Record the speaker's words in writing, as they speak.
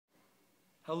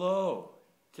Hello.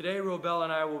 Today Robeil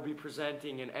and I will be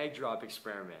presenting an egg drop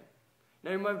experiment.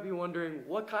 Now you might be wondering,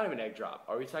 what kind of an egg drop?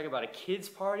 Are we talking about a kid's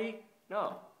party?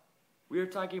 No. We are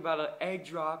talking about an egg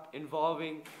drop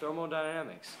involving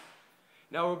thermodynamics.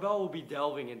 Now Robeil will be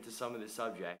delving into some of the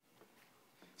subject.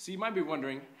 So you might be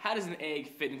wondering, how does an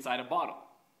egg fit inside a bottle?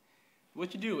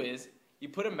 What you do is, you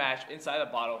put a match inside a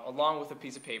bottle along with a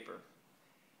piece of paper.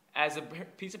 As a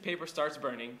piece of paper starts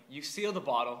burning, you seal the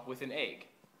bottle with an egg.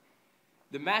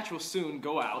 The match will soon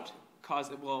go out,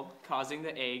 causing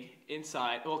the air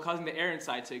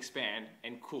inside to expand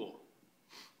and cool.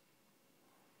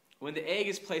 When the egg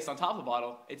is placed on top of the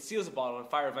bottle, it seals the bottle and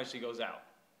fire eventually goes out.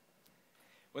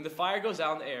 When the fire goes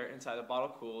out and the air inside the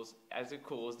bottle cools, as it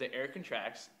cools, the air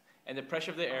contracts, and the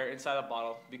pressure of the air inside the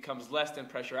bottle becomes less than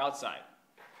pressure outside.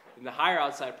 And the higher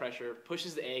outside pressure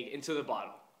pushes the egg into the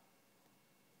bottle.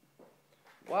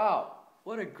 Wow,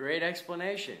 what a great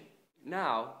explanation.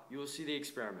 Now, you will see the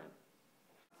experiment.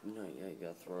 No, yeah, you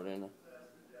gotta throw it in.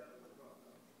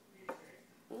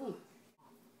 Ooh.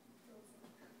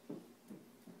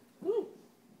 Ooh.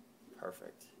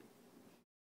 Perfect.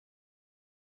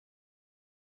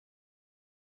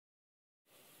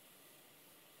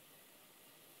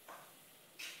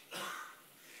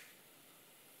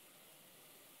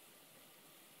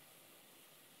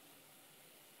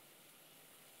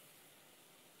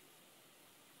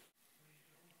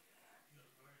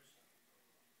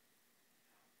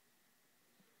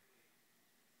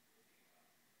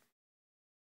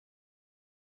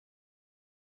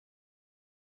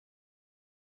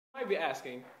 You might be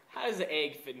asking, how does the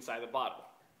egg fit inside the bottle?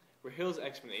 Well, here's the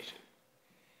explanation.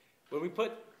 When we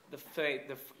put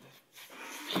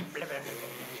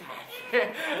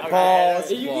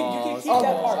Pause. You can keep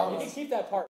that part. You can keep that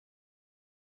part.